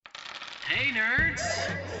Hey, nerds!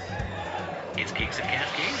 It's Geeks of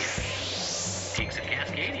Cascadia. Geeks of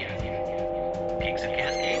Cascadia. Geeks of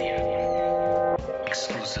Cascadia.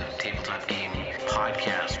 Exclusive tabletop game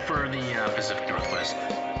podcast for the Pacific Northwest.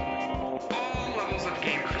 All levels of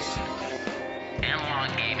gamers.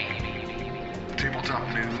 Analog gaming. Tabletop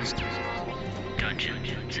news.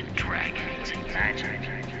 Dungeons and Dragons and magic.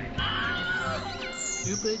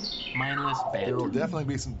 Stupid, mindless banter. There will definitely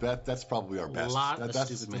be some. That's probably our best.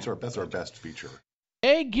 That's our best feature.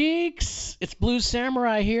 Hey, geeks! It's Blue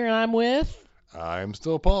Samurai here, and I'm with. I'm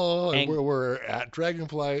still Paul, and And- we're at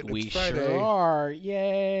Dragonflight. We It's Friday. sure are.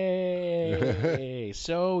 Yay!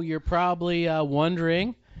 So you're probably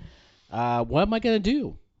wondering, what am I going to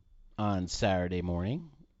do on Saturday morning?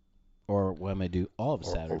 Or what am I do all of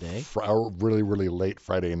Saturday? Or really, really late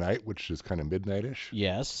Friday night, which is kind of midnightish.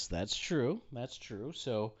 Yes, that's true. That's true.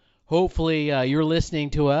 So hopefully you're listening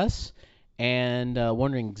to us and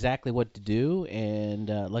wondering exactly what to do. And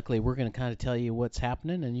luckily we're going to kind of tell you what's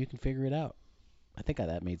happening and you can figure it out. I think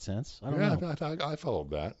that made sense. I don't know. I followed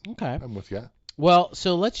that. Okay. I'm with you. Well,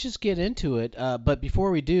 so let's just get into it. But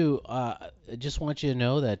before we do, I just want you to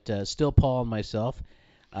know that Still Paul and myself,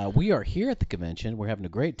 we are here at the convention. We're having a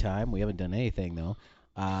great time. We haven't done anything, though,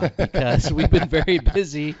 because we've been very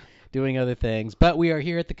busy doing other things. But we are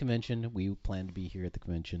here at the convention. We plan to be here at the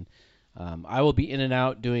convention. I will be in and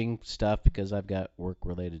out doing stuff because I've got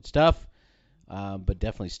work-related stuff. But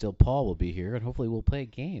definitely Still Paul will be here, and hopefully we'll play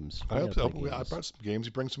games. I hope so. I brought some games.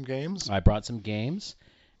 You bring some games? I brought some games.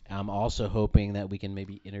 I'm also hoping that we can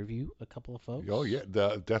maybe interview a couple of folks. Oh yeah,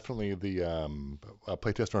 definitely the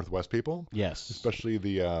Playtest Northwest people, Yes. especially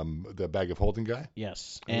the Bag of Holding guy.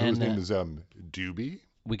 Yes. Whose And name is Doobie.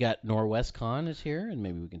 we got NorwestCon is here, and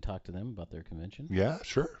maybe we can talk to them about their convention. Yeah,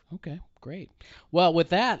 sure. Okay, great. Well, with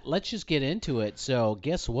that, let's just get into it. So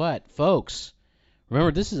guess what, folks?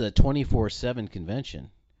 Remember, this is a 24/7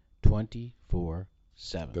 convention.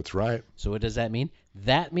 24/7. That's right. So what does that mean?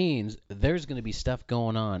 That means there's going to be stuff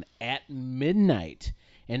going on at midnight.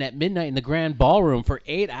 And at midnight in the Grand Ballroom for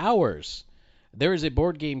 8 hours, there is a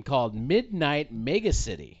board game called Midnight Mega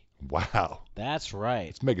City. Wow. That's right.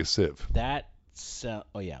 It's Mega Civ. That's,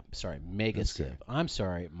 Mega That's Civ. good. I'm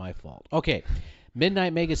sorry, my fault. Okay,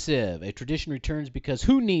 Midnight Mega Civ. A tradition returns because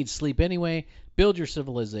who needs sleep anyway? Build your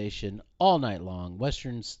civilization all night long.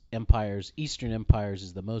 Western empires, Eastern empires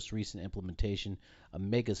is the most recent implementation of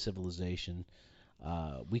Mega Civilization.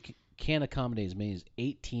 We can accommodate as many as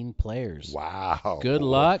 18 players. Wow. Good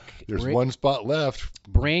luck. There's one spot left.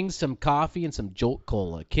 Bring some coffee and some Jolt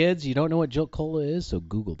Cola. Kids, you don't know what Jolt Cola is, so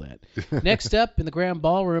Google that. Next up in the Grand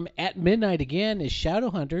Ballroom at midnight again is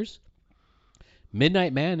Shadowhunters.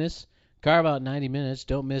 Midnight Madness. Carve out 90 minutes.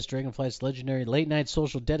 Don't miss Dragonflight's legendary late night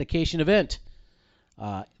social dedication event.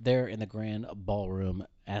 There in the Grand Ballroom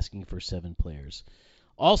asking for 7 players.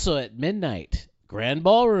 Also at midnight, Grand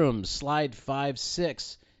Ballroom, Slide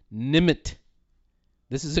 5-6, Nimit.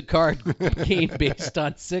 This is a card game based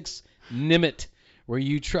on 6 Nimit, where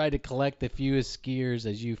you try to collect the fewest skiers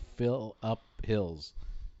as you fill up hills.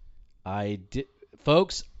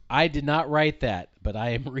 Folks, I did not write that, but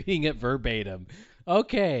I am reading it verbatim.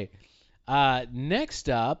 Okay. Next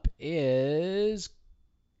up is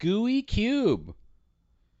Gooey Cube.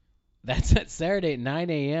 That's at Saturday at 9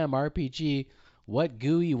 a.m. RPG. What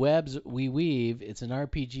Gooey Webs We Weave. It's an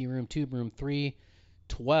RPG room 2, room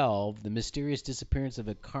 312. The mysterious disappearance of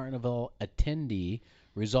a carnival attendee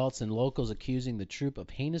results in locals accusing the troupe of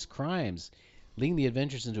heinous crimes, leading the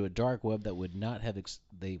adventurers into a dark web that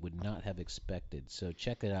they would not have expected. So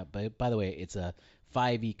check it out. By the way, it's a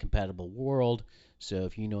 5e compatible world. So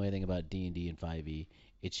if you know anything about D&D and 5e,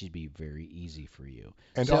 it should be very easy for you.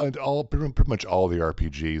 And So- pretty much all the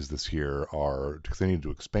RPGs this year are, because they need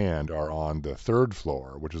to expand, are on the 3rd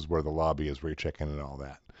floor, which is where the lobby is, where you check in and all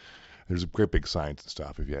that. There's a great big signs and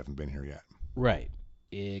stuff if you haven't been here yet. Right.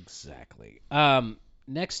 Exactly.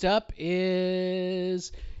 Next up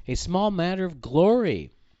is A Small Matter of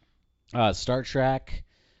Glory. Star Trek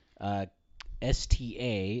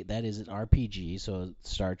STA, that is an RPG, so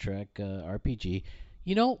Star Trek RPG.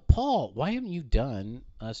 You know, Paul, why haven't you done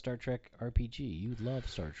a Star Trek RPG? You love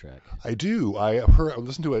Star Trek. I do. I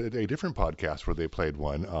listened to a different podcast where they played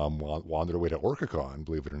one, Wandered Away to Orcacon,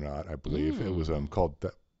 believe it or not. I believe it was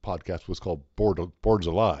that podcast was called Boards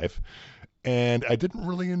Alive. And I didn't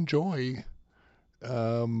really enjoy,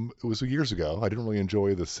 it was years ago, I didn't really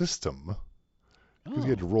enjoy the system. Because you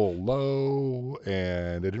had to roll low,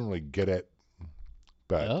 and I didn't really get it.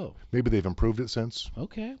 But maybe they've improved it since.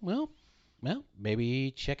 Okay. Well,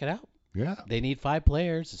 maybe check it out. Yeah. They need 5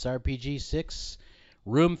 players. It's RPG 6,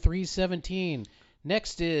 room 317.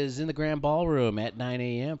 Next is in the Grand Ballroom at 9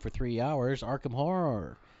 a.m. for 3 hours, Arkham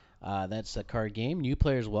Horror. That's a card game. New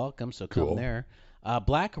players welcome, so come Cool. there.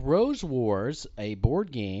 Black Rose Wars, a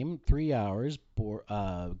board game, 3 hours,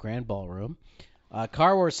 Grand Ballroom.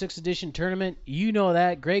 Car Wars 6th Edition Tournament, you know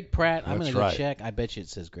that. Greg Pratt, I'm going That's to go right. check. I bet you it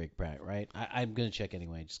says Greg Pratt, right? I'm going to check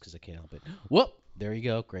anyway just because I can't help it. Whoop! There you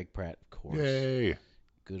go, Greg Pratt, of course. Yay.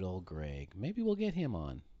 Good old Greg. Maybe we'll get him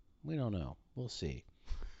on. We don't know. We'll see.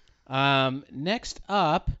 Next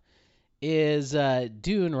up is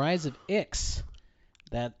Dune: Rise of Ix.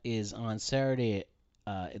 That is on Saturday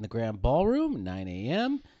in the Grand Ballroom, 9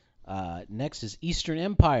 a.m. Next is Eastern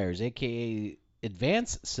Empires, aka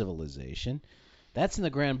Advanced Civilization. That's in the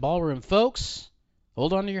Grand Ballroom, folks.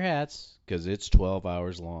 Hold on to your hats, because it's 12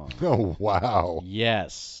 hours long. Oh, wow.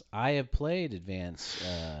 Yes, I have played Advanced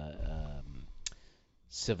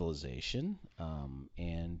Civilization,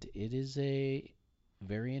 and it is a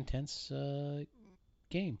very intense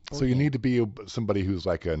game. So you need to be somebody who's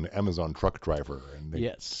like an Amazon truck driver, and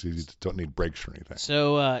Yes. so you don't need brakes or anything.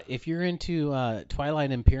 So if you're into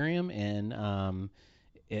Twilight Imperium and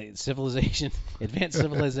Civilization, Advanced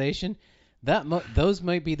Civilization, those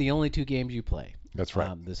might be the only two games you play. That's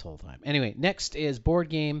right. This whole time. Anyway, next is board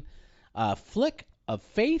game Flick of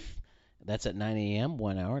Faith. That's at 9 a.m.,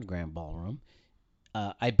 1 hour in Grand Ballroom.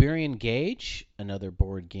 Iberian Gauge, another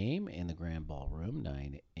board game in the Grand Ballroom,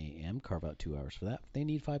 9 a.m. Carve out 2 hours for that. They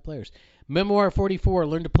need 5 players. Memoir 44,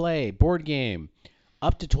 Learn to Play, board game,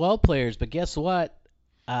 up to 12 players. But guess what?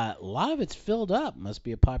 A lot of it's filled up. Must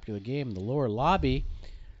be a popular game in the lower lobby.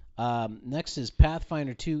 Next is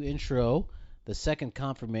Pathfinder 2 Intro, the second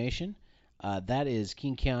confirmation. That is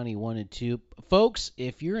King County 1 and 2. Folks,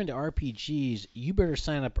 if you're into RPGs, you better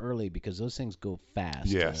sign up early because those things go fast.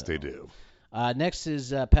 Yes, they do. Next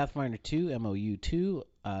is Pathfinder 2, MOU 2,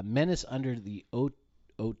 Menace Under the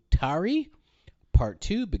Otari, Part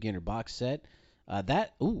 2, Beginner Box Set.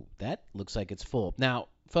 That looks like it's full. Now,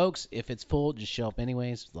 folks, if it's full, just show up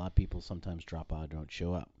anyways. A lot of people sometimes drop out or don't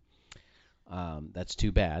show up. That's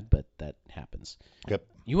too bad, but that happens. Yep.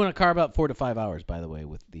 You want to carve out 4 to 5 hours, by the way,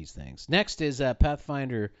 with these things. Next is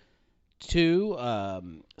Pathfinder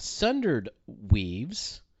 2, Sundered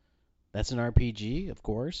Weaves. That's an RPG, of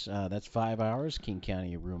course. That's 5 hours, King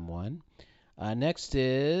County, Room 1. Next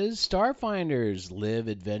is Starfinders Live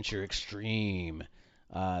Adventure Extreme.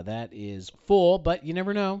 That is full, but you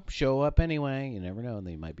never know. Show up anyway. You never know.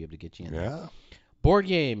 They might be able to get you in. Yeah. Board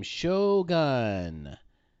game Shogun.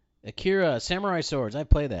 Akira Samurai Swords. I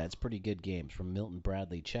play that. It's pretty good games from Milton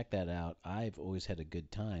Bradley. Check that out. I've always had a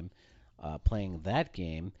good time playing that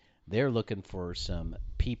game. They're looking for some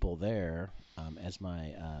people there as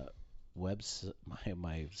my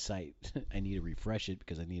my site. I need to refresh it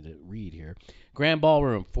because I need to read here. Grand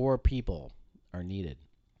Ballroom, 4 people are needed.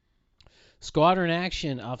 Squadron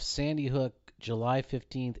Action off Sandy Hook, July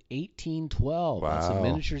 15th, 1812. Wow. That's a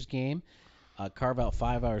miniatures game. Carve out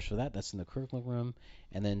 5 hours for that. That's in the Kirkland Room.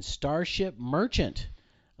 And then Starship Merchant,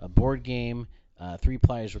 a board game, 3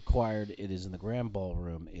 players required. It is in the Grand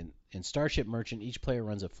Ballroom. In Starship Merchant, each player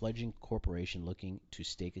runs a fledgling corporation looking to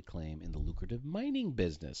stake a claim in the lucrative mining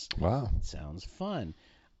business. Wow. Sounds fun.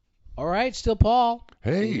 All right, still Paul.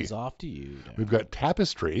 Hey. It's off to you. We've got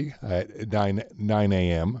Tapestry at 9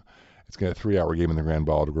 a.m. It's got a 3-hour game in the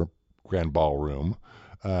Grand Ballroom.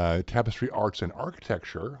 Tapestry Arts and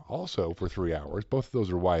Architecture, also for 3 hours. Both of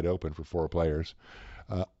those are wide open for 4 players.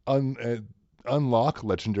 Unlock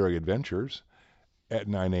Legendary Adventures at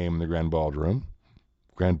 9 a.m. in the Grand Ballroom.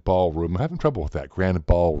 Grand Ballroom. I'm having trouble with that. Grand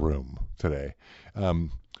Ballroom today.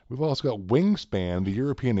 We've also got Wingspan, the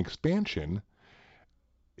European expansion,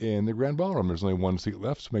 in the Grand Ballroom. There's only 1 seat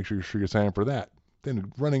left, so make sure you sign up for that.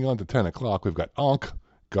 Then running on to 10 o'clock, we've got Ankh,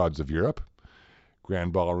 Gods of Europe.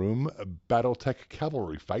 Grand Ballroom, Battletech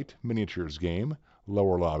Cavalry Fight, miniatures game,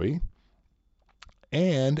 lower lobby.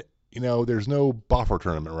 And, there's no Boffer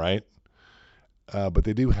tournament, right? But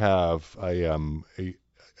they do have a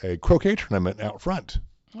croquet tournament out front.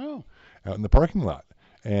 Oh. Out in the parking lot.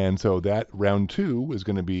 And so that round 2 is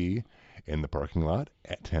going to be in the parking lot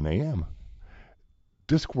at 10 a.m.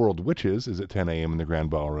 Discworld Witches is at 10 a.m. in the Grand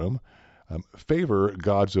Ballroom. Favor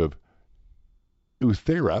Gods of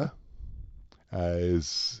Uthera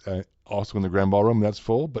is also in the Grand Ballroom. That's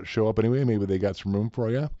full, but show up anyway. Maybe they got some room for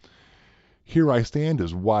you. Here I Stand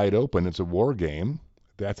is wide open. It's a war game.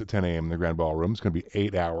 That's at 10 a.m. in the Grand Ballroom. It's going to be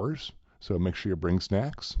 8 hours, so make sure you bring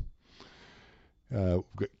snacks. We've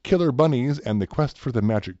got Killer Bunnies and the Quest for the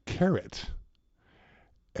Magic Carrot.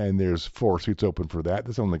 And there's 4 seats open for that.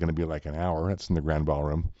 That's only going to be like an hour. That's in the Grand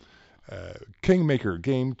Ballroom. Kingmaker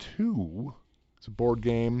Game 2. It's a board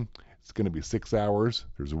game. It's going to be 6 hours.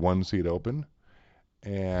 There's 1 seat open.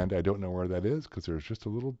 And I don't know where that is because there's just a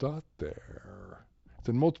little dot there. It's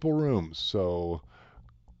in multiple rooms, so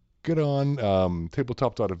get on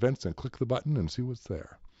tabletop.events and click the button and see what's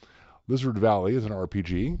there. Lizard Valley is an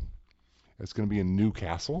RPG. It's going to be in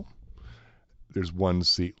Newcastle. There's one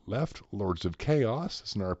seat left. Lords of Chaos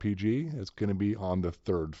is an RPG. It's going to be on the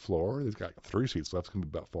 3rd floor. It's got 3 seats left. It's going to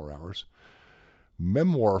be about 4 hours.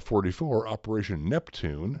 Memoir 44, Operation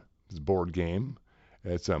Neptune, is a board game.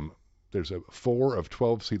 It's there's 4 of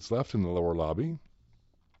 12 seats left in the lower lobby.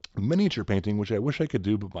 Miniature painting, which I wish I could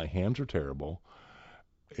do, but my hands are terrible,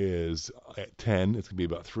 is at 10. It's going to be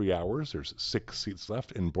about 3 hours. There's 6 seats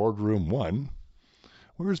left in Boardroom 1.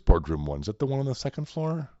 Where's Boardroom 1? Is that the one on the 2nd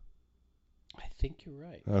floor? I think you're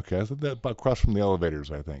right. Okay, I think that about across from the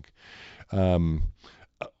elevators, I think.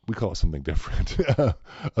 We call it something different.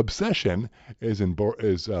 Obsession is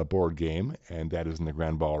a board game, and that is in the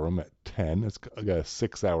Grand Ballroom at 10. It's got a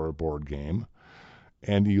 6-hour board game.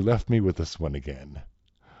 And you left me with this one again.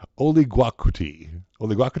 Oliguacuti.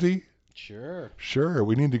 Oliguacuti? Sure. Sure.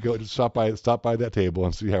 We need to go to stop by that table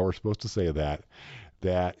and see how we're supposed to say that.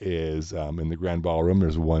 That is in the Grand Ballroom.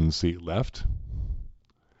 There's 1 seat left.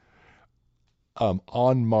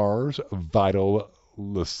 On Mars, Vital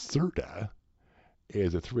Lacerda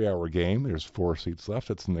is a 3-hour game. There's 4 seats left.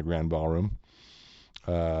 It's in the Grand Ballroom.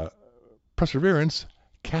 Perseverance,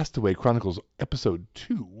 Castaway Chronicles Episode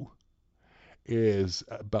 2 is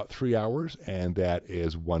about 3 hours, and that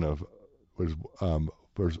is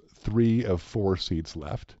there's 3 of 4 seats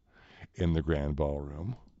left in the Grand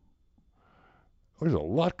Ballroom. There's a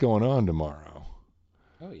lot going on tomorrow.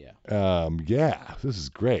 Oh, yeah. Yeah, this is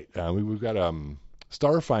great. We've got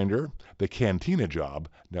Starfinder, the Cantina Job.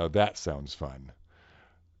 Now that sounds fun.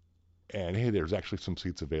 And hey, there's actually some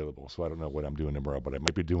seats available, so I don't know what I'm doing tomorrow, but I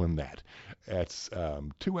might be doing that. It's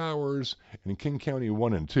 2 hours in King County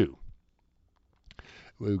 1 and 2.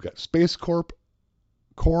 We've got Space Corp,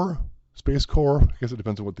 Space Corps. I guess it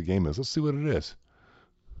depends on what the game is. Let's see what it is.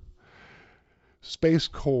 Space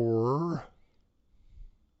Corp.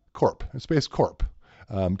 Space Corp.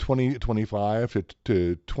 2025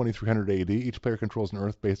 to 2300 AD. Each player controls an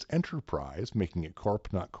Earth-based enterprise, making it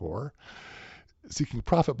Corp, not Core, seeking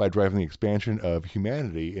profit by driving the expansion of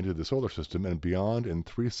humanity into the solar system and beyond in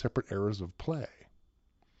 3 separate eras of play.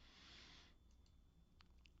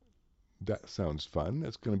 That sounds fun.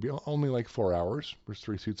 It's going to be only like 4 hours. There's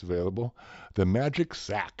 3 seats available. The Magic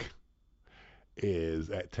Sack is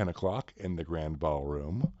at 10 o'clock in the Grand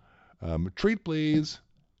Ballroom. Treat Please.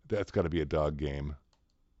 That's got to be a dog game.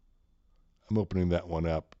 I'm opening that one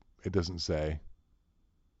up. It doesn't say.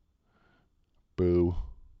 Boo.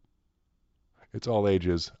 It's all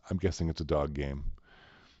ages. I'm guessing it's a dog game.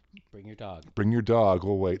 Bring your dog. Bring your dog.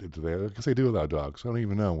 Oh, wait. I guess they do allow dogs. I don't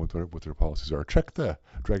even know what their policies are. Check the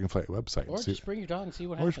Dragonflight website. Or just bring your dog and see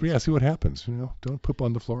what happens. happens. See what happens. Don't poop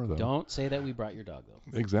on the floor, though. Don't say that we brought your dog,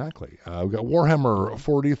 though. Exactly. We've got Warhammer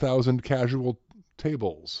 40,000 casual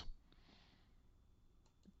tables.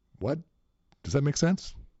 What? Does that make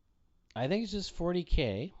sense? I think it's just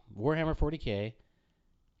 40K, Warhammer 40K,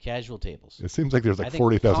 casual tables. It seems like there's like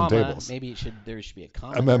 40,000 tables. Maybe there should be a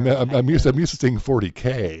comma. I'm used to saying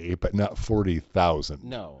 40K, but not 40,000.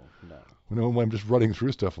 No. When I'm just running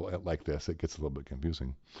through stuff like this, it gets a little bit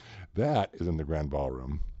confusing. That is in the Grand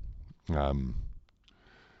Ballroom.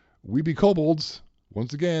 We Be Kobolds,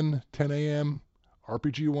 once again, 10 a.m.,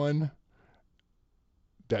 RPG 1.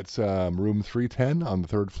 That's room 310 on the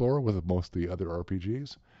 3rd floor with most of the other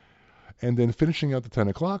RPGs. And then finishing out the 10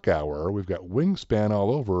 o'clock hour, we've got Wingspan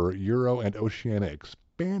all over Euro and Oceania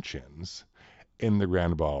expansions in the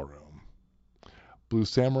Grand Ballroom. Blue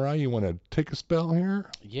Samurai, you want to take a spell here?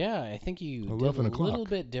 Yeah, I think you did a little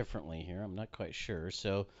bit differently here. I'm not quite sure.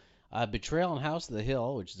 So, Betrayal on House of the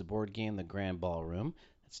Hill, which is a board game in the Grand Ballroom.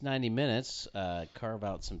 It's 90 minutes. Carve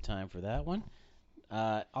out some time for that one.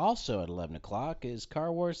 Also at 11 o'clock is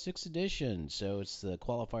Car Wars 6th Edition. So it's the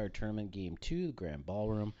qualifier tournament game 2, the Grand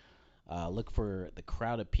Ballroom. Look for the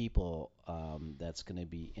crowd of people that's going to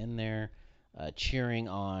be in there cheering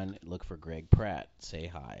on. Look for Greg Pratt. Say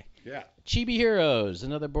hi. Yeah. Chibi Heroes,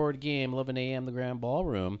 another board game, 11 a.m. the Grand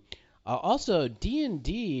Ballroom. Also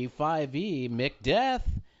D&D 5e McDeath.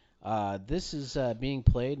 This is being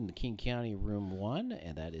played in the King County Room 1,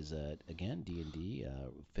 and that is, again, D&D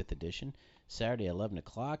 5th Edition. Saturday at 11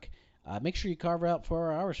 o'clock. Make sure you carve out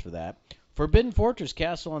 4 hours for that. Forbidden Fortress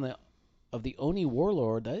Castle of the Oni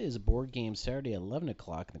Warlord. That is a board game Saturday at 11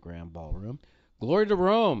 o'clock in the Grand Ballroom. Glory to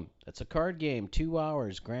Rome. That's a card game. 2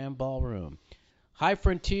 hours, Grand Ballroom. High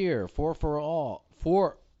Frontier, High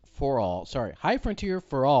Frontier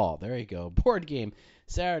for All. There you go. Board game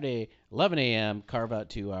Saturday, 11 a.m. Carve out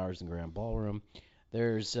 2 hours in Grand Ballroom.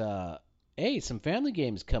 There's some family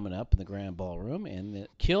games coming up in the Grand Ballroom, and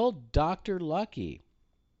Kill Dr. Lucky.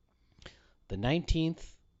 The 19th,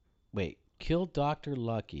 Kill Dr.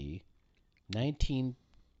 Lucky,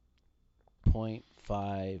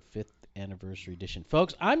 19.5 fifth anniversary edition.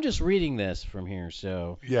 Folks, I'm just reading this from here,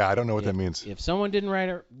 so Yeah, I don't know what that means. if someone didn't write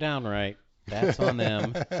it down right, that's on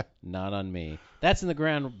them, not on me. That's in the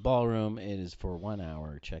Grand Ballroom. It is for 1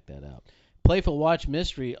 hour. Check that out. Playful Watch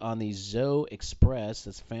Mystery on the Zoo Express.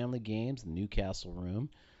 That's Family Games, the Newcastle Room,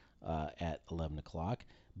 at 11 o'clock.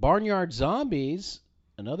 Barnyard Zombies,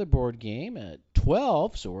 another board game at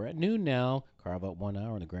 12, so we're at noon now. Carve out 1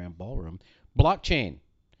 hour in the Grand Ballroom. Blockchain.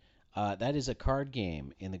 That is a card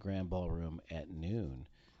game in the Grand Ballroom at noon.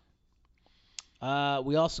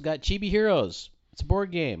 We also got Chibi Heroes. It's a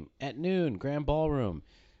board game at noon, Grand Ballroom.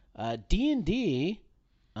 D&D,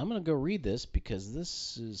 I'm going to go read this because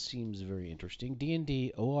this seems very interesting.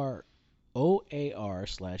 D&D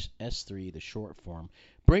OAR/S3, the short form.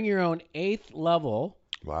 Bring your own 8th level.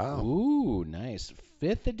 Wow. Ooh, nice.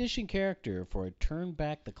 5th edition character for a Turn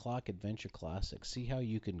Back the Clock adventure classic. See how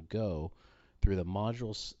you can go through the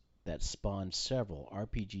modules that spawned several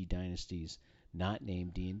RPG dynasties not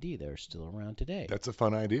named D&D. They're still around today. That's a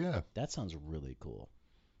fun idea. That sounds really cool.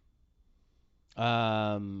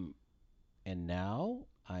 And now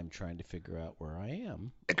I'm trying to figure out where I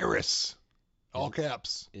am. Icarus. All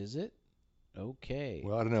caps. Is it? Okay.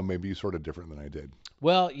 Well, I don't know. Maybe you sorted different than I did.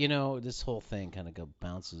 Well, this whole thing kind of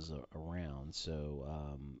bounces around. So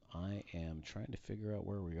I am trying to figure out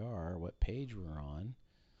where we are, what page we're on.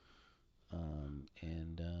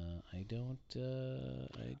 And I don't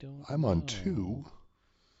I'm know. on 2.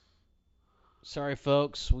 Sorry,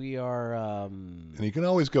 folks. We are. And you can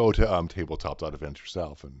always go to tabletop.events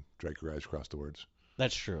yourself and drag your eyes across the words.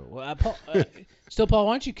 That's true. Well, Paul, Paul,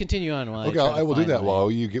 why don't you continue on while Okay, I will do that my... while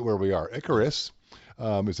you get where we are. Icarus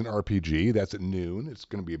is an RPG. That's at noon. It's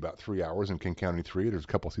going to be about 3 hours in King County 3. There's a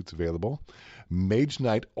couple seats available. Mage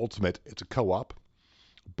Knight Ultimate. It's a co-op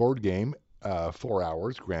board game. 4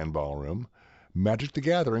 hours, Grand Ballroom. Magic the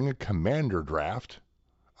Gathering, a Commander Draft.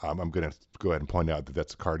 I'm going to go ahead and point out that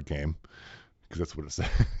that's a card game because that's what it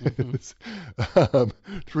says.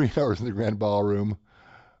 3 hours in the Grand Ballroom.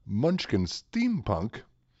 Munchkin Steampunk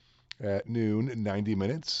at noon, 90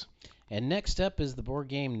 minutes. And next up is the board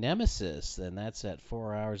game Nemesis, and that's at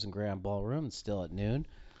 4 hours in Grand Ballroom. It's still at noon.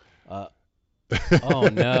 Oh,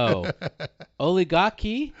 no.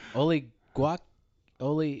 Oligaki? How'd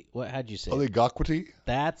you say? Oligoquity.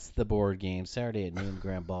 That's the board game. Saturday at noon,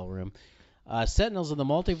 Grand Ballroom. Sentinels of the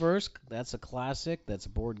Multiverse. That's a classic. That's a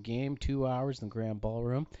board game. 2 hours in the Grand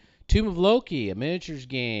Ballroom. Tomb of Loki, a miniatures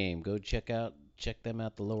game. Go check them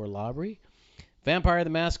out the lower lobby. Vampire the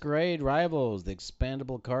Masquerade Rivals, the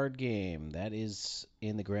expandable card game. That is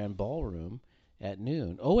in the Grand Ballroom at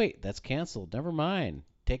noon. Oh, wait, that's canceled. Never mind.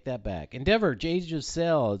 Take that back. Endeavor, Age of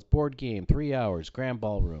Sail. It's board game. 3 hours, Grand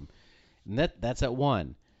Ballroom. And that's at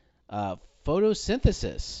 1.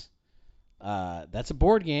 Photosynthesis. That's a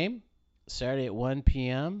board game. Saturday at 1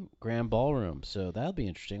 p.m., Grand Ballroom. So that'll be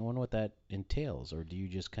interesting. I wonder what that entails. Or do you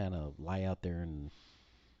just kind of lie out there in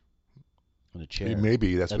a chair?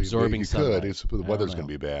 Maybe that's absorbing what you could. The weather's going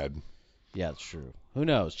to be bad. Yeah, it's true. Who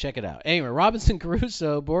knows? Check it out. Anyway, Robinson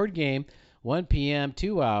Crusoe board game, 1 p.m.,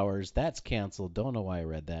 2 hours. That's canceled. Don't know why I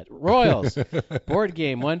read that. Royals board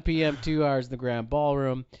game, 1 p.m., 2 hours in the Grand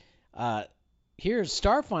Ballroom. Here's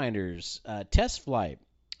Starfinders Test Flight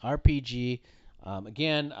RPG.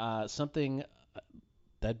 Again, something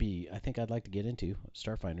I think I'd like to get into,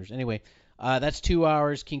 Starfinders. Anyway, that's 2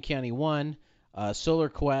 hours, King County 1. Solar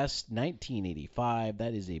Quest 1985.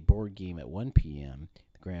 That is a board game at 1 p.m.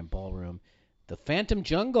 The Grand Ballroom. The Phantom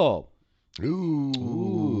Jungle.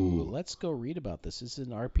 Ooh. Let's go read about this. This is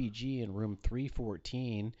an RPG in room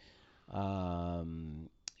 314. And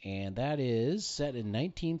that is set in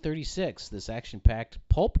 1936. This action-packed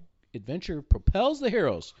pulp adventure propels the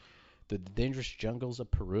heroes through the dangerous jungles of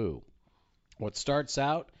Peru. What starts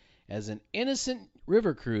out as an innocent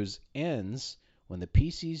river cruise ends when the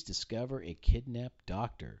PCs discover a kidnapped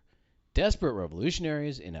doctor. Desperate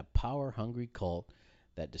revolutionaries in a power-hungry cult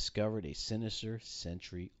that discovered a sinister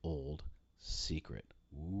century-old secret.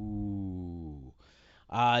 Ooh.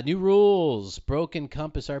 New rules. Broken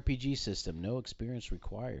Compass RPG system. No experience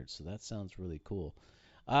required. So that sounds really cool.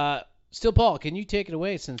 Still, Paul, can you take it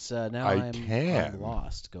away since now I'm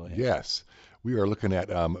lost? Go ahead. Yes. We are looking at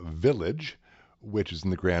Village, which is in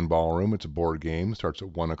the Grand Ballroom. It's a board game. Starts at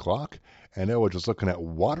 1 o'clock. And I was just looking at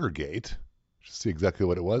Watergate to see exactly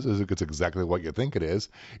what it was. It's exactly what you think it is.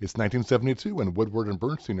 It's 1972 when Woodward and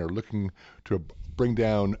Bernstein are looking to bring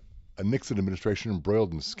down a Nixon administration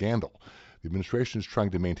embroiled in scandal. The administration is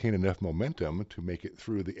trying to maintain enough momentum to make it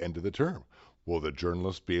through the end of the term. Will the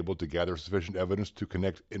journalists be able to gather sufficient evidence to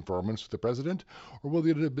connect informants to the president, or will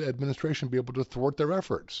the administration be able to thwart their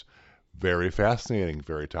efforts? Very fascinating,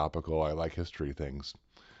 very topical. I like history things.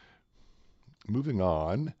 Moving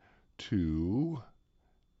on to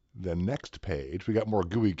the next page, we got more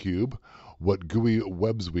GUI Cube. What GUI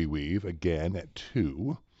webs we weave, again at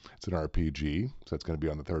 2. It's an RPG, so that's going to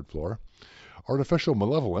be on the 3rd floor. Artificial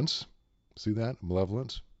Malevolence. See that?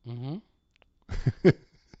 Malevolence? Mm-hmm.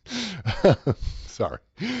 Sorry.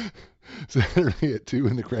 Saturday at 2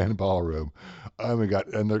 in the Grand Ballroom. We got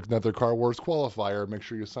another Car Wars qualifier. Make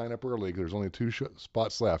sure you sign up early. There's only 2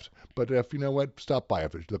 spots left. But if you know what, stop by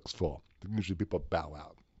if it looks full. Usually people bow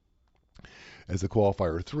out. As the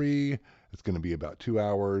qualifier 3, it's going to be about 2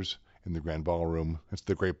 hours in the Grand Ballroom. It's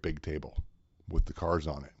the great big table with the cars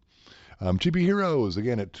on it. GB Heroes,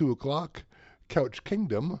 again at 2 o'clock. Couch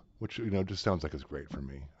Kingdom, which, just sounds like it's great for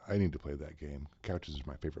me. I need to play that game. Couches is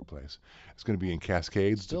my favorite place. It's going to be in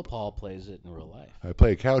Cascades. Still, Paul plays it in real life. I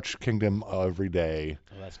play Couch Kingdom every day.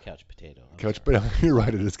 Oh, that's Couch Potato. You're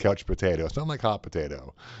right, it is Couch Potato. It's not like Hot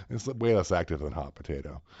Potato. It's way less active than Hot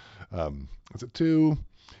Potato. It's at 2.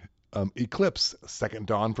 Eclipse, Second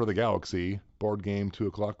Dawn for the Galaxy. Board game, 2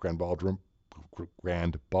 o'clock, Grand Ballroom.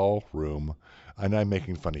 And I'm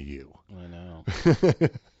making fun of you. I know.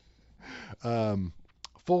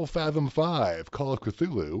 Full Fathom 5, Call of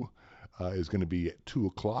Cthulhu, is going to be at 2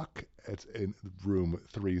 o'clock. It's in room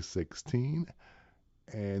 316.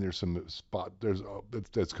 And there's some spot,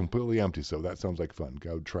 that's completely empty, so that sounds like fun.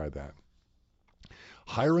 Go try that.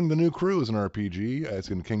 Hiring the New Crew is an RPG. It's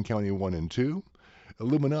in King County 1 and 2.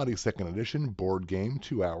 Illuminati 2nd Edition, board game,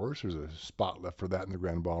 2 hours. There's a spot left for that in the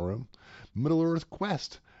Grand Ballroom. Middle Earth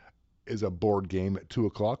Quest is a board game at 2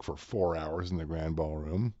 o'clock for 4 hours in the Grand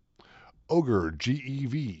Ballroom. Ogre,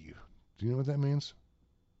 GEV. Do you know what that means?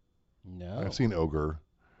 No. I've seen Ogre.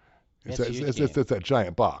 It's That's that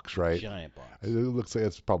giant box, right? Giant box. It looks like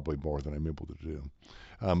it's probably more than I'm able to do.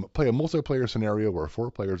 Play a multiplayer scenario where 4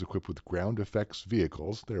 players equipped with ground effects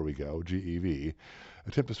vehicles, there we go, GEV,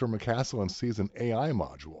 attempt to storm a castle and seize an AI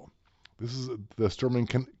module. This is the storming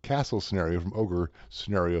castle scenario from Ogre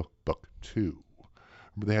Scenario Book 2.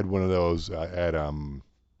 Remember they had one of those at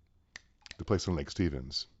the place on Lake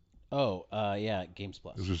Stevens. Oh, yeah, Games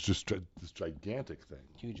Plus. This was just this gigantic thing.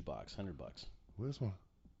 Huge box, $100. What is one?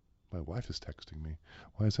 My wife is texting me.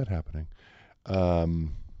 Why is that happening?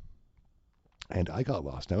 And I got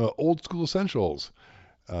lost now. Old School Essentials.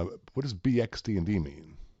 What does BXD&D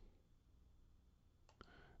mean?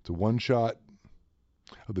 It's a one-shot.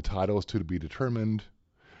 The title is to be determined.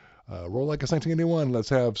 Roll like it's 1981. Let's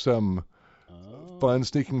have some fun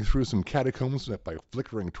sneaking through some catacombs by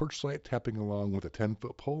flickering torchlight, tapping along with a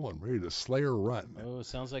 10-foot pole, and ready to slay or run. Oh,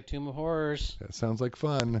 sounds like Tomb of Horrors. That sounds like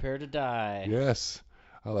fun. Prepare to die. Yes.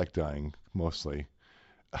 I like dying, mostly.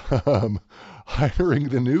 Hiring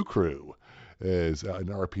the New Crew is an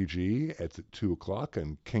RPG. It's at 2 o'clock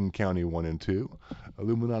in King County 1 and 2.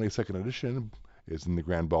 Illuminati 2nd Edition is in the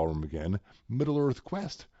Grand Ballroom again. Middle Earth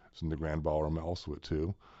Quest is in the Grand Ballroom also at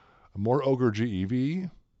 2. More Ogre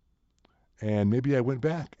GEV. And maybe I went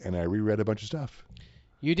back and I reread a bunch of stuff.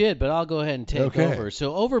 You did, but I'll go ahead and take over.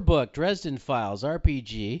 So Overbooked, Dresden Files,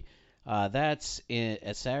 RPG. That's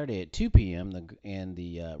at Saturday at 2 p.m. in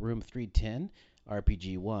the room 310,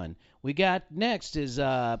 RPG 1. We got next is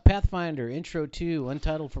Pathfinder Intro 2,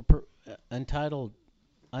 Untitled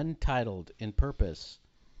in Purpose.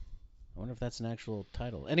 I wonder if that's an actual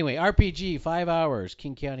title. Anyway, RPG 5 hours,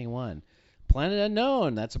 King County 1. Planet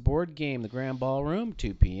Unknown, that's a board game, the Grand Ballroom,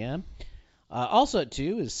 2 p.m. Also at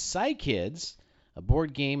 2 is Psykids, a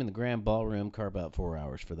board game in the Grand Ballroom. Carve out 4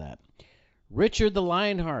 hours for that. Richard the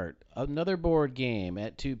Lionheart, another board game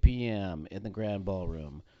at 2 p.m. in the Grand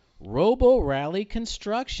Ballroom. Robo Rally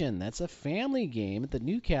Construction, that's a family game at the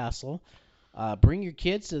Newcastle. Bring your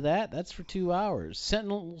kids to that. That's for 2 hours.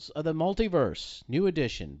 Sentinels of the Multiverse, new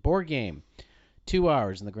edition, board game, 2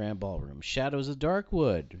 hours in the Grand Ballroom. Shadows of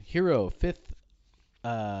Darkwood, Hero 5th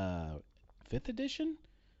edition?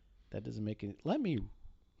 That doesn't make it. Let me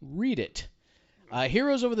read it.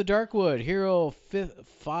 Heroes Over the Darkwood, Hero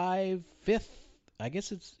 5th. I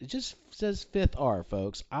guess it just says 5th R,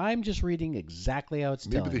 folks. I'm just reading exactly how it's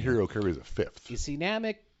telling Maybe the hero carries a 5th. You see,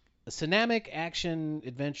 Synamic action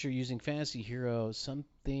adventure using fantasy hero.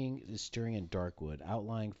 Something is stirring in Darkwood.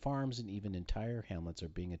 Outlying farms and even entire hamlets are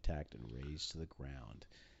being attacked and razed to the ground.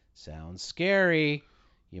 Sounds scary.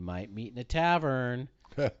 You might meet in a tavern.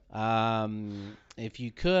 If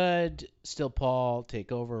you could, still, Paul,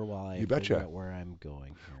 take over while I figure out where I'm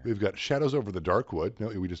going here. We've got Shadows Over the Darkwood. No,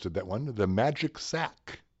 we just did that one. The Magic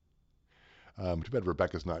Sack. Too bad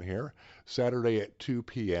Rebecca's not here. Saturday at 2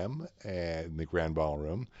 p.m. In the Grand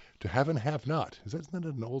Ballroom. To Have and Have Not. Isn't that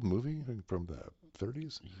an old movie from the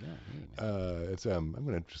 30s? Yeah. I'm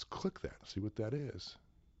going to just click that, see what that is.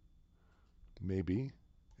 Maybe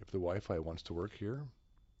if the Wi-Fi wants to work here.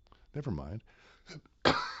 Never mind.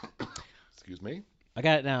 Excuse me. I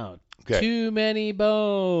got it now. Okay. Too Many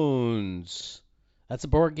Bones. That's a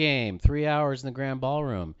board game. 3 hours in the Grand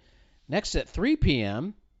Ballroom. Next at 3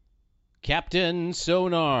 p.m., Captain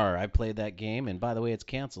Sonar. I played that game, and by the way, it's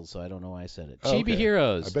canceled, so I don't know why I said it. Oh, Chibi okay.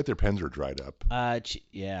 Heroes. I bet their pens are dried up.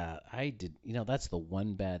 Yeah, I did. That's the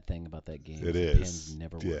one bad thing about that game. It The is. pens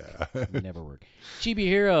never work. Yeah. Never work. Chibi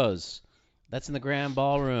Heroes. That's in the Grand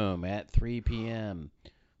Ballroom at 3 p.m.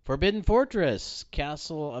 Forbidden Fortress,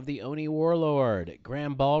 Castle of the Oni Warlord,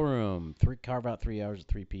 Grand Ballroom. Carve out 3 hours at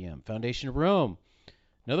 3 p.m. Foundation of Rome.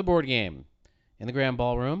 Another board game in the Grand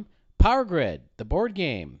Ballroom. Power Grid, the board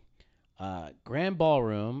game. Grand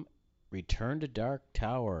Ballroom, Return to Dark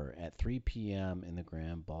Tower at 3 p.m. in the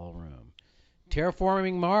Grand Ballroom.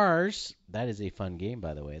 Terraforming Mars, that is a fun game,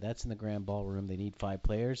 by the way. That's in the Grand Ballroom. They need 5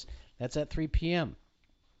 players. That's at 3 p.m.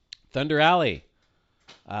 Thunder Alley,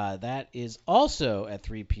 that is also at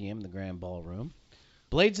 3 p.m. in the Grand Ballroom.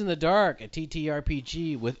 Blades in the Dark, a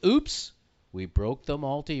TTRPG with Oops, We Broke the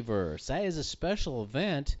Multiverse. That is a special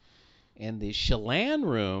event. And the Chelan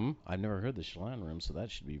Room, I've never heard the Chelan Room, so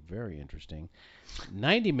that should be very interesting.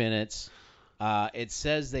 90 minutes. It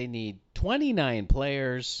says they need 29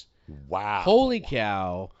 players. Wow. Holy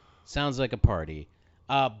cow. Sounds like a party.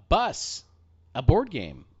 Bus, a board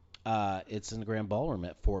game. It's in the Grand Ballroom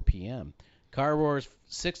at 4 p.m. Car Wars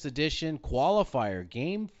 6th Edition Qualifier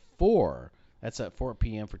Game 4. That's at 4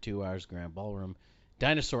 p.m. for 2 hours, Grand Ballroom.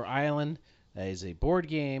 Dinosaur Island, that is a board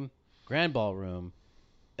game, Grand Ballroom.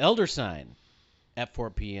 Elder Sign at 4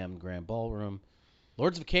 p.m. Grand Ballroom.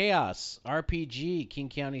 Lords of Chaos RPG King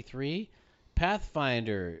County 3.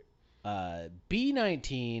 Pathfinder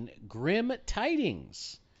B19 Grim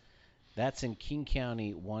Tidings. That's in King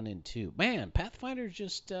County 1 and 2. Man, Pathfinder's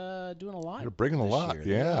just doing a lot. They're bringing a this lot.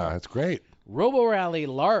 year. Yeah, that's great. Robo Rally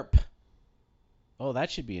LARP. Oh, that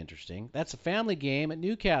should be interesting. That's a family game at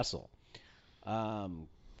Newcastle. Do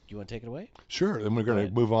you want to take it away? Sure. Then we're going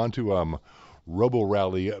to move on to Robo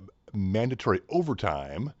Rally Mandatory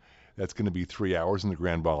Overtime. That's going to be 3 hours in the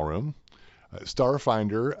Grand Ballroom.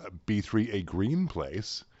 Starfinder B3 A Green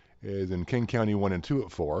Place is in King County 1 and 2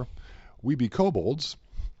 at 4. We Be Kobolds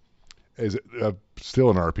is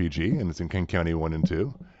still an RPG, and it's in King County 1 and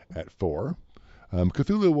 2 at 4.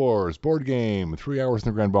 Cthulhu Wars board game, 3 hours in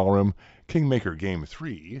the Grand Ballroom. Kingmaker Game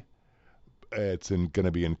 3. It's going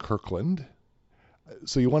to be in Kirkland.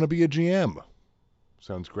 So you want to be a GM.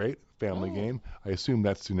 Sounds great. Family game. I assume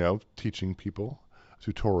that's, teaching people.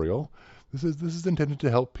 Tutorial. This is intended to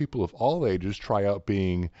help people of all ages try out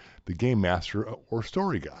being the game master or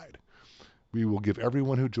story guide. We will give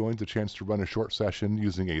everyone who joins a chance to run a short session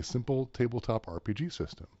using a simple tabletop RPG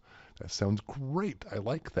system. That sounds great. I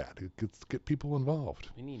like that. It gets get people involved.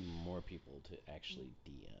 We need more people to actually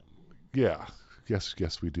DM. Yeah.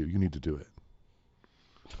 Yes, we do. You need to do it.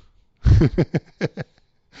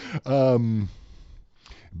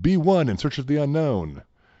 B1 In Search of the Unknown.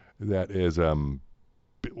 That is,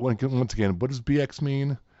 once again, what does BX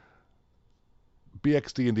mean?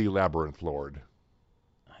 BXD&D Labyrinth Lord.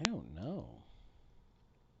 I don't know.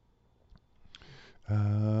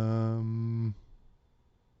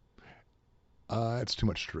 It's too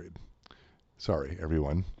much to read. Sorry,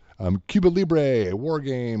 everyone. Cuba Libre, a war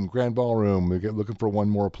game, Grand Ballroom. We're looking for one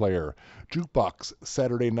more player. Jukebox,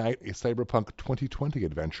 Saturday Night, a Cyberpunk 2020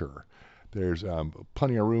 adventure. There's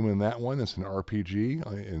plenty of room in that one. It's an RPG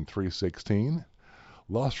in 316.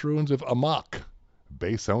 Lost Ruins of Amok,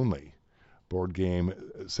 base only. Board game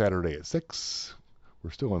Saturday at 6.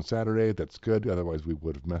 We're still on Saturday. That's good. Otherwise, we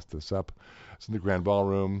would have messed this up. It's in the Grand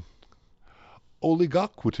Ballroom.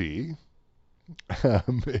 Oligoquity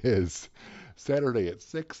is Saturday at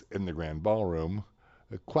 6 in the Grand Ballroom.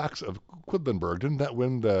 The Quacks of Quedlinburg. Didn't that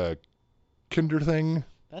win the Kinder thing?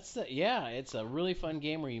 It's a really fun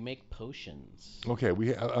game where you make potions. Okay,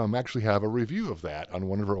 we actually have a review of that on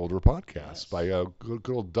one of our older podcasts by good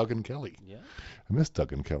old Doug and Kelly. Yeah. I miss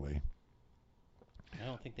Doug and Kelly. I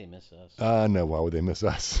don't think they miss us. No, why would they miss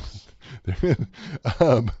us?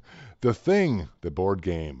 The Thing, the board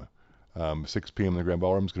game, 6 p.m. in the Grand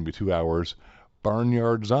Ballroom is going to be 2 hours.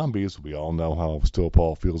 Barnyard Zombies, we all know how still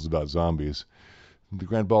Paul feels about zombies. The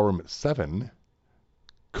Grand Ballroom at 7.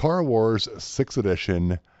 Car Wars 6th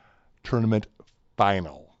Edition Tournament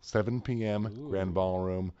Final, 7 p.m. Ooh. Grand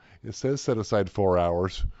Ballroom. It says set aside 4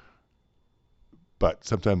 hours. but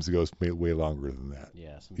sometimes it goes way longer than that.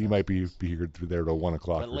 Yeah, He might be sometimes. here there till 1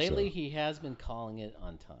 o'clock But or lately so. he has been calling it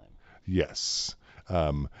on time. Yes.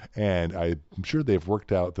 And I'm sure they've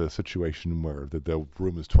worked out the situation where the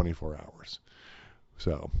room is 24 hours.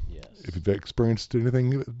 So Yes. if you've experienced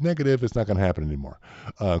anything negative, it's not going to happen anymore.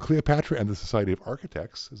 Cleopatra and the Society of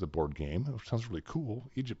Architects is a board game, which sounds really cool.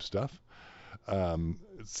 Egypt stuff. 7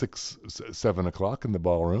 o'clock in the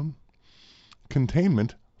ballroom.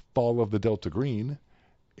 Containment, Fall of the Delta Green,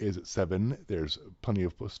 is at 7. There's plenty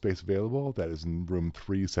of space available. That is in room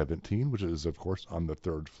 317, which is, of course, on the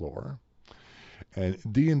 3rd floor. And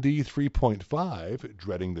D&D 3.5,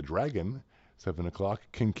 Dreading the Dragon, 7 o'clock,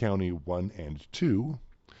 King County 1 and 2.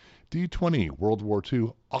 D20, World War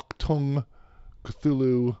II, Octung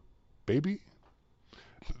Cthulhu Baby.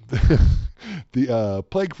 The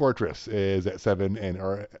Plague Fortress is at 7 and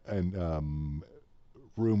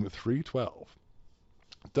room 312.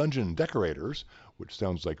 Dungeon Decorators, which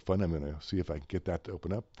sounds like fun. I'm going to see if I can get that to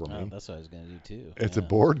open up for me. That's what I was going to do too. It's a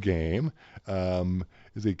board game.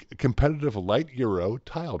 It's a competitive light Euro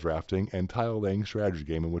tile drafting and tile laying strategy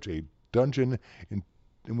game in which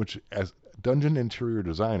as dungeon interior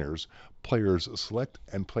designers, players select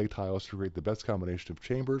and play tiles to create the best combination of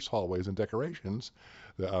chambers, hallways, and decorations.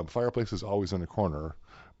 The fireplace is always in a corner,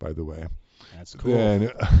 by the way. That's cool.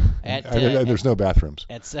 And and there's no bathrooms.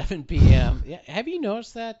 At 7 p.m. Yeah, have you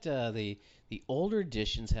noticed that the older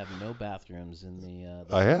editions have no bathrooms in the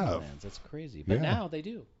I have. Lands? That's crazy. But now they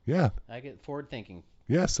do. Yeah. I get forward thinking.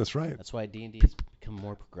 Yes, that's right. That's why D&D has become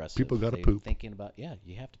more progressive. People got to poop. Thinking about, you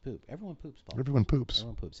have to poop. Everyone poops, Paul. Everyone poops.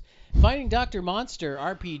 Everyone poops. Finding Dr. Monster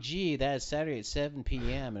RPG, that is Saturday at 7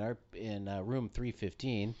 p.m. in room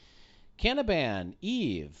 315. Canaban,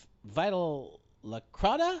 Eve, Vital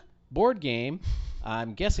Lacrata board game.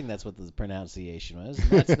 I'm guessing that's what the pronunciation was. And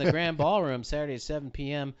that's in the Grand Ballroom, Saturday at 7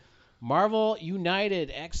 p.m. Marvel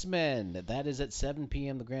United X-Men, that is at 7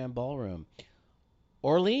 p.m. the Grand Ballroom.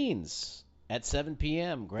 Orleans at 7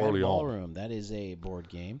 p.m. Grand Ballroom, that is a board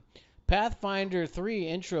game. Pathfinder 3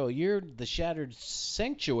 Intro Year the Shattered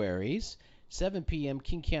Sanctuaries, 7 p.m.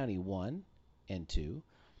 King County 1 and 2.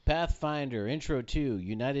 Pathfinder Intro 2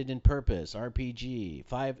 United in Purpose RPG,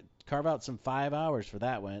 carve out some 5 hours for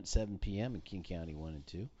that one at 7 p.m. in King County 1 and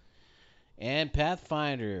 2. And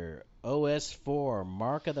Pathfinder OS4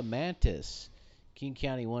 Mark of the Mantis, King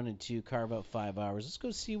County 1 and 2, carve out 5 hours. Let's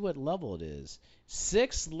go see what level it is.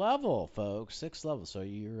 6th level, folks. 6th level. So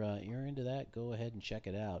you're into that, go ahead and check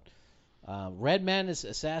it out. Red Mantis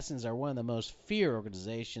Assassins are one of the most feared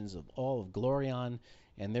organizations of all of Glorion,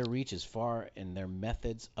 and their reach is far and their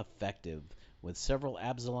methods effective. With several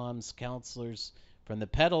Absalom's counselors from the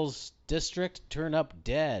Petals district turn up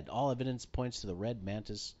dead. All evidence points to the Red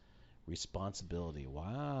Mantis responsibility.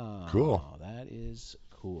 Wow. Cool. That is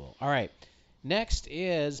cool. All right. Next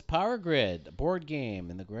is Power Grid, a board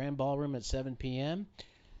game in the Grand Ballroom at 7 p.m.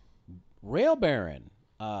 Rail Baron.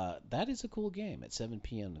 That is a cool game at 7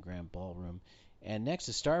 p.m. in the Grand Ballroom. And next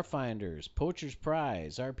is Starfinders, Poacher's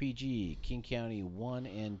Prize, RPG, King County 1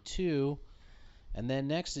 and 2. And then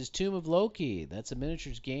next is Tomb of Loki. That's a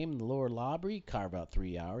miniatures game in the lower lobby. Carve out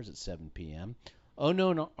 3 hours at 7 p.m.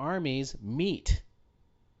 Unknown Armies, Meat.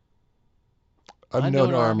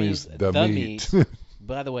 Unknown Armies, the Meat.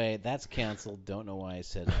 By the way, that's canceled. Don't know why I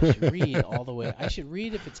said it. I should read all the way. I should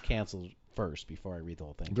read if it's canceled first before I read the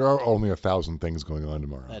whole thing. There are only 1,000 things going on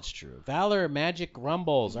tomorrow. That's true. Valor Magic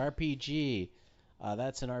Rumbles, RPG.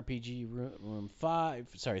 That's an RPG room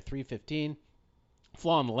 315.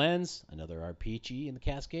 Flaw in the Lens, another RPG in the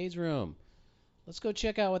Cascades room. Let's go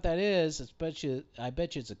check out what that is. I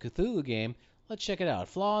bet you it's a Cthulhu game. Let's check it out.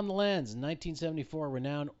 Flaw in the Lens. In 1974, a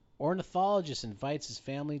renowned ornithologist invites his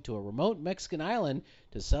family to a remote Mexican island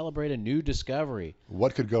to celebrate a new discovery.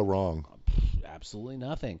 What could go wrong? Absolutely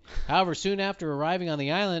nothing. However, soon after arriving on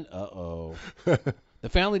the island, the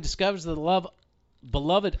family discovers that the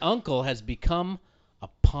beloved uncle has become a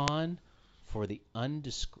pawn for the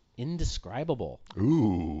indescribable.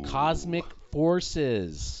 Ooh. Cosmic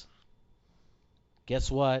forces.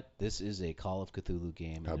 Guess what? This is a Call of Cthulhu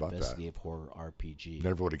game, an investigative horror RPG.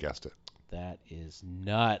 Never would have guessed it. That is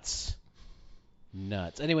nuts.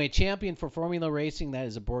 Nuts. Anyway, Champion for Formula Racing, that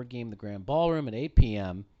is a board game in the Grand Ballroom at 8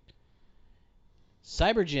 p.m.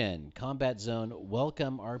 Cybergen, Combat Zone,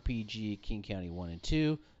 Welcome RPG, King County 1 and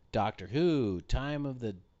 2. Doctor Who, Time of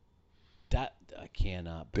the... I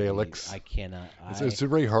cannot. Daleks. I cannot. It's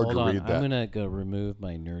very hard to read that. I'm going to go remove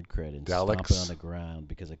my nerd cred and Daleks. stomp it on the ground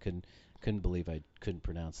because I couldn't believe I couldn't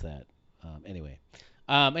pronounce that. Anyway,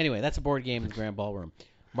 that's a board game in the Grand Ballroom.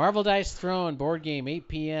 Marvel Dice Throne, board game, 8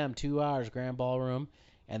 p.m., 2 hours, Grand Ballroom.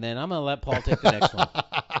 And then I'm going to let Paul take the next one.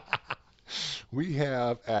 We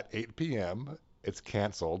have at 8 p.m. It's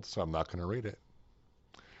canceled, so I'm not going to read it.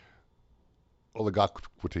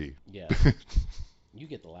 Oligoquity. Yes. You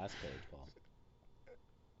get the last page, Paul.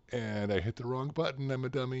 And I hit the wrong button. I'm a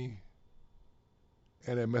dummy.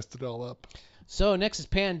 And I messed it all up. So next is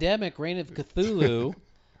Pandemic, Reign of Cthulhu.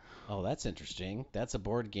 Oh, that's interesting. That's a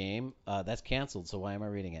board game. That's canceled, so why am I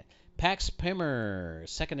reading it? Pax Pimmer,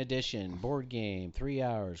 second edition, board game, 3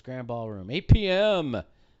 hours, Grand Ballroom, 8 p.m.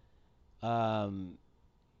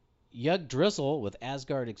 Yug Drizzle with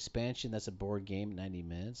Asgard expansion. That's a board game, 90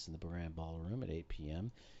 minutes in the Grand Ballroom at 8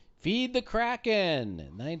 p.m. Feed the Kraken,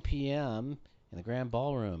 9 p.m. in the Grand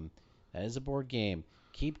Ballroom. That is a board game.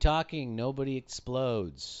 Keep talking, nobody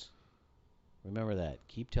explodes. Remember that.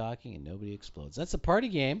 Keep talking and nobody explodes. That's a party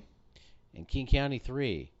game in King County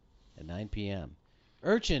 3 at 9 p.m.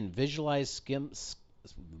 Urchin Visualize Scum City.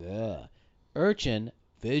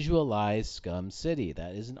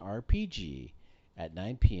 That is an RPG at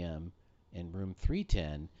 9 p.m. in room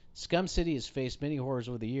 310. Scum City has faced many horrors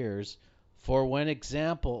over the years.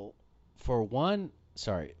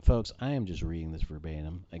 Sorry, folks, I am just reading this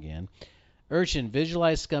verbatim again. Urchin,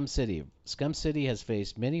 visualize Scum City. Scum City has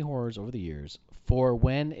faced many horrors over the years. For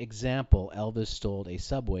when, example, Elvis stole a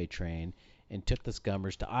subway train and took the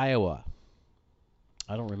Scummers to Iowa.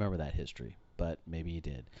 I don't remember that history, but maybe he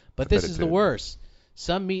did. But this is the worst.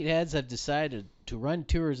 Some meatheads have decided to run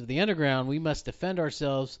tours of the underground. We must defend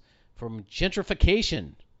ourselves from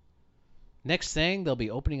gentrification. Next thing, they'll be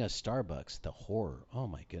opening a Starbucks. The horror. Oh,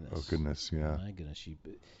 my goodness. Oh, goodness, yeah. My goodness.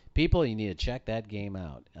 People, you need to check that game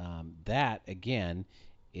out. That, again,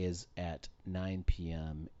 is at 9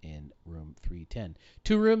 p.m. in room 310.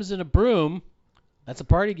 2 Rooms and a Broom. That's a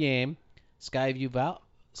party game. Skyview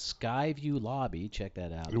Lobby. Check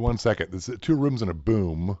that out. 1 second. There's 2 rooms and a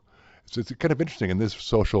boom. So it's kind of interesting. In this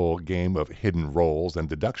social game of hidden roles and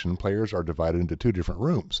deduction, players are divided into 2 different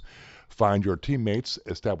rooms. Find your teammates,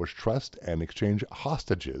 establish trust, and exchange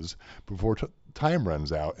hostages before time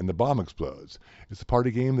runs out and the bomb explodes. It's a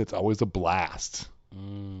party game that's always a blast.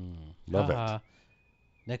 Love it.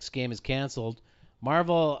 Next game is canceled.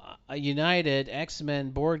 Marvel United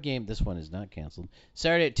X-Men board game. This one is not canceled.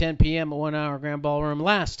 Saturday at 10 p.m. at 1 hour Grand Ballroom.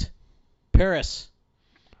 Last, Paris.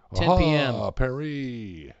 10 p.m.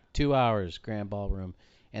 Paris. 2 hours Grand Ballroom.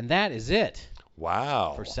 And that is it.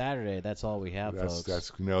 Wow. For Saturday, that's all we have, folks.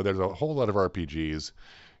 There's a whole lot of RPGs.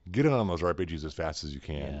 Get in on those RPGs as fast as you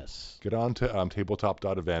can. Yes. Get on to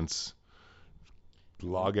tabletop.events.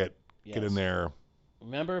 Log it. Yes. Get in there.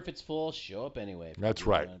 Remember, if it's full, show up anyway. That's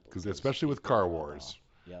right. Because especially with Car Wars.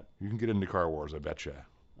 Yep. You can get into Car Wars, I betcha.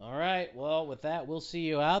 All right. Well, with that, we'll see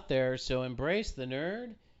you out there. So embrace the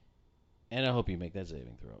nerd. And I hope you make that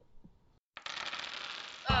saving throw.